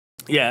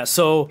Yeah,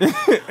 so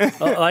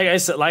like I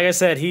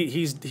said,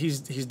 he's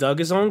dug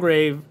his own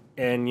grave,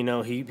 and you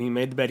know he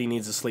made the bed he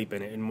needs to sleep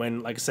in it. And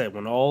when, like I said,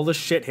 when all the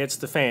shit hits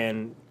the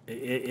fan,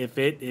 if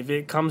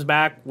it comes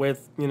back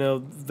with, you know,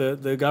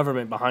 the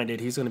government behind it,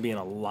 he's going to be in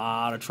a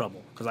lot of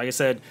trouble. Because like I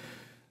said,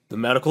 the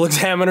medical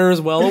examiner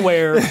is well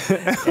aware,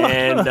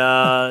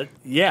 and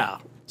yeah,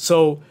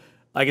 so.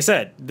 Like I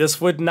said, you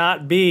would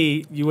not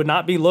be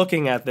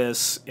looking at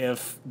this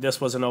if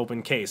this was an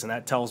open case, and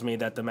that tells me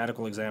that the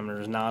medical examiner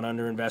is not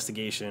under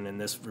investigation,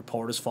 and this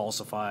report is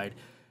falsified.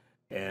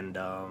 And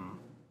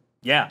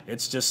yeah,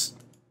 it's just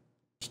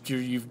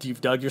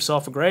you've dug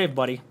yourself a grave,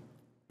 buddy.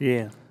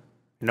 Yeah,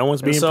 no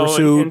one's being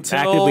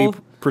actively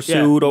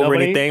pursued over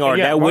anything, or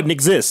that wouldn't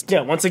exist.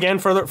 Yeah, once again,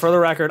 for the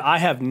record, I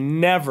have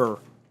never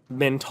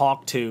been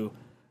talked to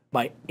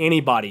by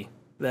anybody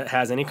that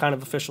has any kind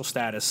of official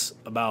status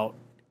about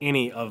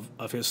any of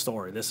his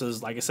story. This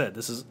is, like I said,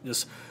 this is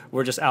just,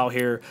 we're just out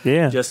here,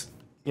 just,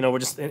 you know, we're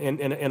just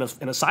in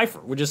a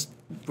cipher. We're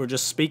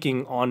just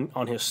speaking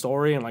on his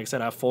story, and like I said,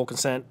 I have full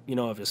consent, you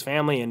know, of his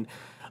family, and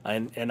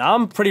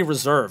I'm pretty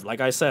reserved. Like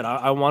I said,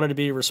 I wanted to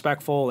be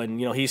respectful, and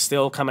you know, he's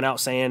still coming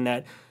out saying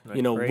that,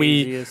 you know,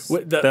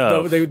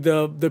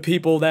 the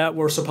people that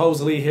were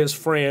supposedly his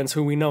friends,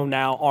 who we know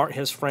now aren't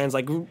his friends.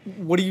 Like,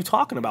 what are you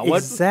talking about?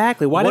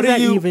 Exactly. Why does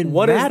that even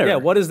matter?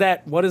 What does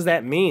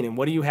that mean? And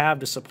what do you have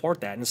to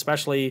support that? And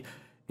especially,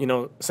 you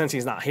know, since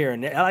he's not here.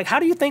 And like, how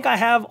do you think I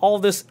have all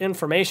this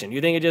information?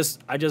 You think it just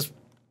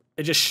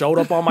showed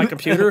up on my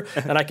computer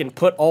and I can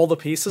put all the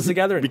pieces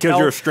together? And because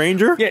you're a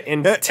stranger? Yeah,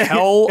 and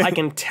I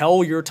can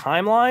tell your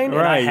timeline, and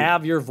I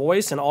have your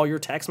voice and all your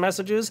text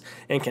messages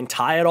and can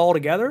tie it all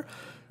together.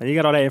 And you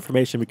got all that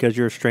information because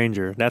you're a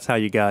stranger. That's how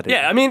you got it.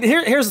 Yeah, I mean,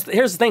 here's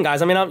the thing,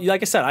 guys. I mean,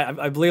 like I said,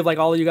 I believe like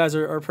all of you guys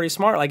are pretty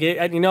smart. Like,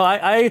 you know,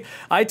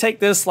 I take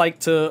this like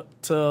to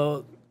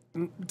you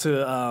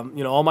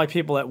know, all my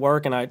people at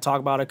work, and I talk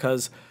about it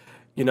because,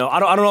 you know,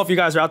 I don't know if you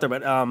guys are out there,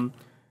 but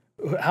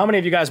how many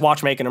of you guys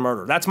watch Making a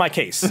Murder? That's my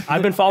case.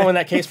 I've been following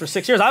that case for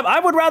 6 years. I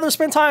would rather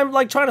spend time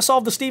like trying to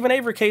solve the Stephen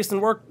Avery case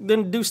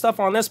than do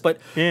stuff on this. But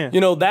you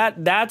know,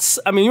 that's,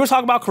 I mean, you want to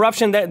talk about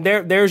corruption?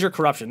 There's your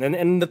corruption,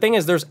 and the thing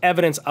is, there's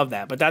evidence of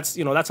that. But that's,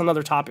 you know, that's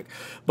another topic.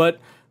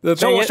 But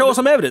show us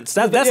some evidence.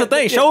 That's the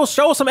thing. Show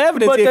us some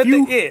evidence.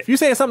 If you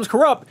saying something's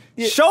corrupt,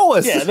 show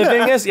us. Yeah. The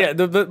thing is,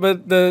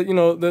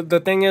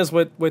 the thing is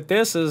with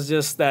this is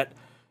just that,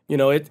 you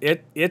know,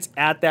 it's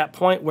at that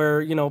point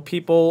where, you know,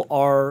 people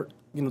are,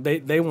 you know,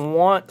 they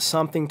want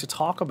something to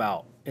talk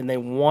about, and they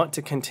want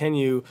to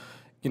continue,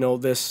 you know,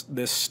 this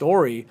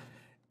story.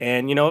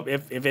 And you know,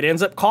 if it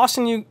ends up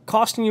costing you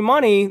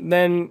money,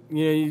 then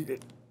you know,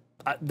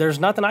 there's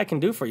nothing I can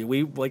do for you.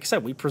 We, like I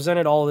said, we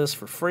presented all of this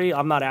for free.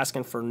 I'm not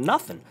asking for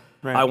nothing.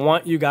 Right. I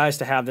want you guys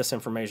to have this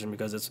information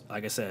because it's,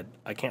 like I said,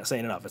 I can't say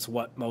it enough. It's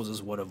what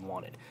Moses would have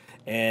wanted.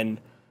 And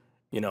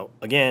you know,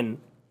 again,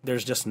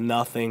 there's just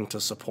nothing to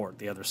support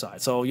the other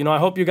side. So you know, I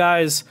hope you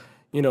guys,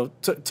 you know,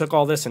 took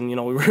all this, and you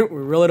know, we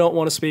really don't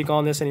want to speak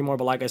on this anymore.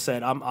 But like I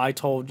said, I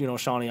told, you know,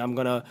 Shawnee, I'm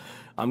gonna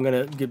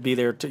be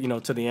there to, you know,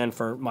 to the end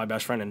for my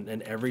best friend,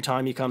 and every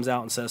time he comes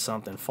out and says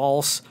something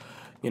false,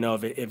 you know,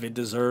 if it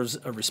deserves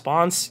a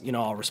response, you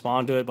know, I'll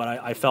respond to it. But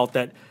I felt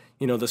that,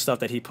 you know, the stuff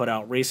that he put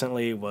out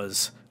recently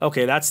was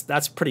okay.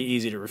 That's pretty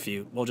easy to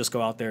refute. We'll just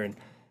go out there and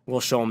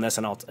we'll show him this,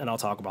 and I'll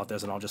talk about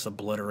this, and I'll just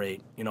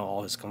obliterate, you know,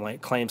 all his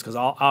claims, because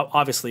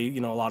obviously,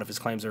 you know, a lot of his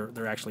claims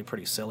they're actually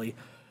pretty silly.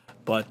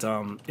 But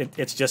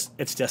it's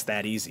just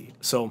that easy.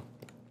 So,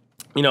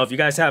 you know, if you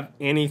guys have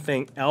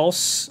anything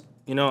else,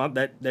 you know,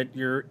 that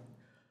you're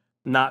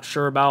not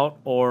sure about,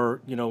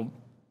 or you know,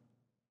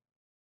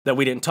 that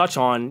we didn't touch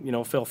on, you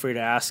know, feel free to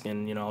ask,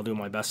 and you know, I'll do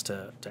my best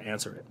to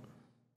answer it.